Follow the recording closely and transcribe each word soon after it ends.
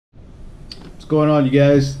going on, you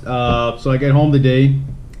guys? So I get home today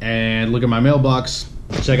and look at my mailbox,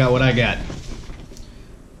 check out what I got.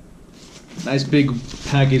 Nice big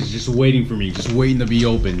package just waiting for me, just waiting to be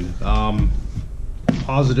opened.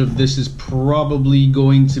 Positive this is probably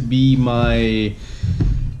going to be my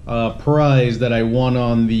prize that I won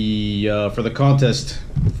on the for the contest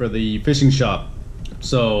for the fishing shop.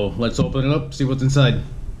 So let's open it up, see what's inside.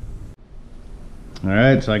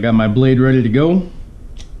 Alright, so I got my blade ready to go.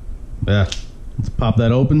 Yeah, let's pop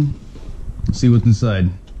that open, see what's inside.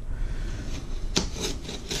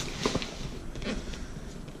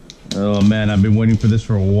 Oh man, I've been waiting for this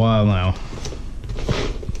for a while now.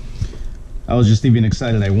 I was just even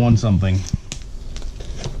excited I won something.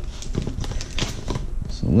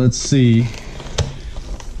 So let's see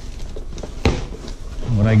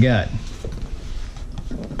what I got.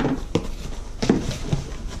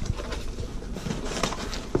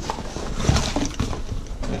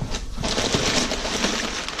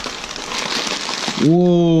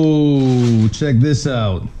 Whoa, check this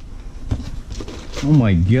out. Oh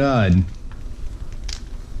my god.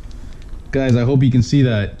 Guys, I hope you can see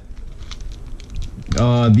that.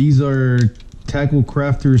 These are Tackle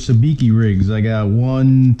Crafter sabiki rigs. I got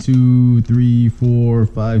 1, 2, 3, 4,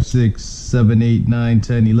 5, 6, 7, 8, 9,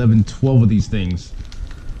 10, 11, 12 of these things.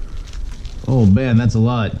 Oh man, that's a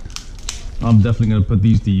lot. I'm definitely gonna put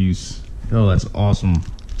these to use. Oh, that's awesome.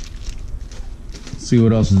 Let's see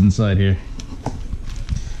what else is inside here.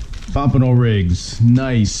 Pompano rigs,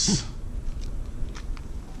 nice.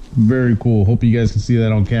 Very cool. Hope you guys can see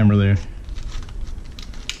that on camera there.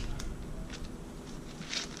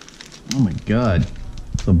 Oh my god,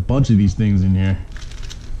 there's a bunch of these things in here.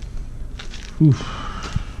 Oof.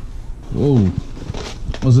 Whoa,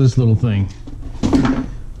 what's this little thing?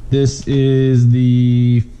 This is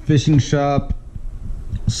the fishing shop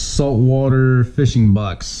saltwater fishing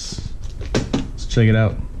box. Let's check it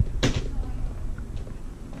out.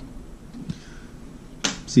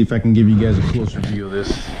 See if I can give you guys a closer view of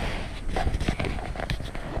this.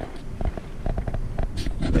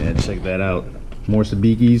 Yeah, check that out. More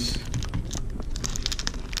sabikis.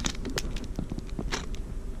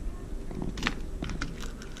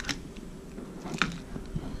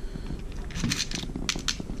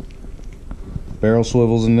 Barrel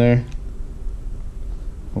swivels in there.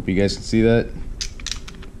 Hope you guys can see that.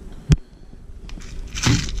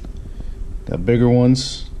 Got bigger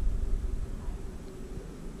ones.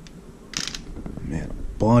 Man, a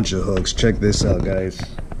bunch of hooks. Check this out, guys.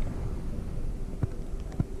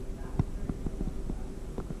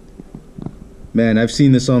 Man, I've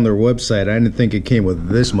seen this on their website. I didn't think it came with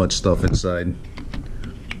this much stuff inside.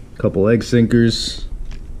 Couple egg sinkers.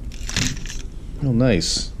 Oh,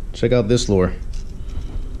 nice. Check out this lure.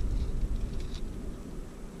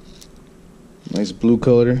 Nice blue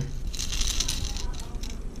color.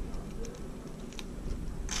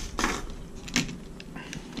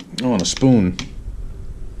 Oh, and a spoon.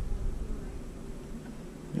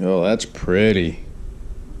 Oh, that's pretty.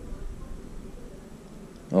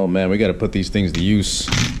 Oh man, we gotta put these things to use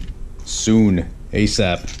soon,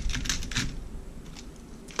 ASAP.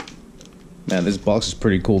 Man, this box is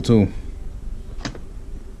pretty cool too.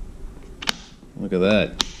 Look at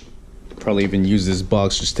that. Probably even use this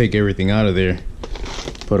box, just take everything out of there.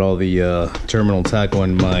 Put all the terminal tackle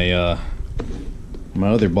in my my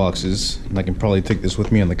other boxes, and I can probably take this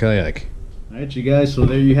with me on the kayak. Alright you guys, so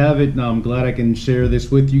there you have it. I'm glad I can share this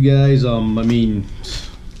with you guys. I mean,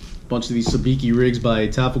 a bunch of these sabiki rigs by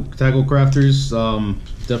Tackle Crafters.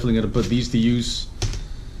 Definitely gonna put these to use.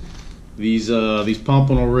 These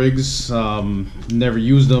pompano rigs, never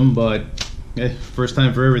used them, but first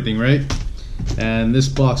time for everything, right? And this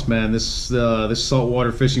box, man, this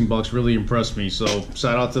saltwater fishing box really impressed me. So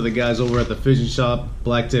shout out to the guys over at the fishing shop,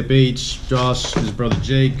 BlackTipH, Josh, his brother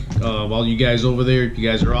Jake, all you guys over there. You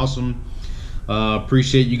guys are awesome.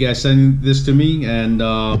 Appreciate you guys sending this to me. And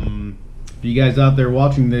if you guys out there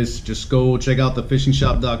watching this, just go check out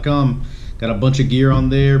thefishingshop.com. Got a bunch of gear on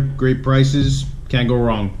there, great prices, can't go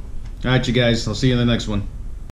wrong. All right, you guys, I'll see you in the next one.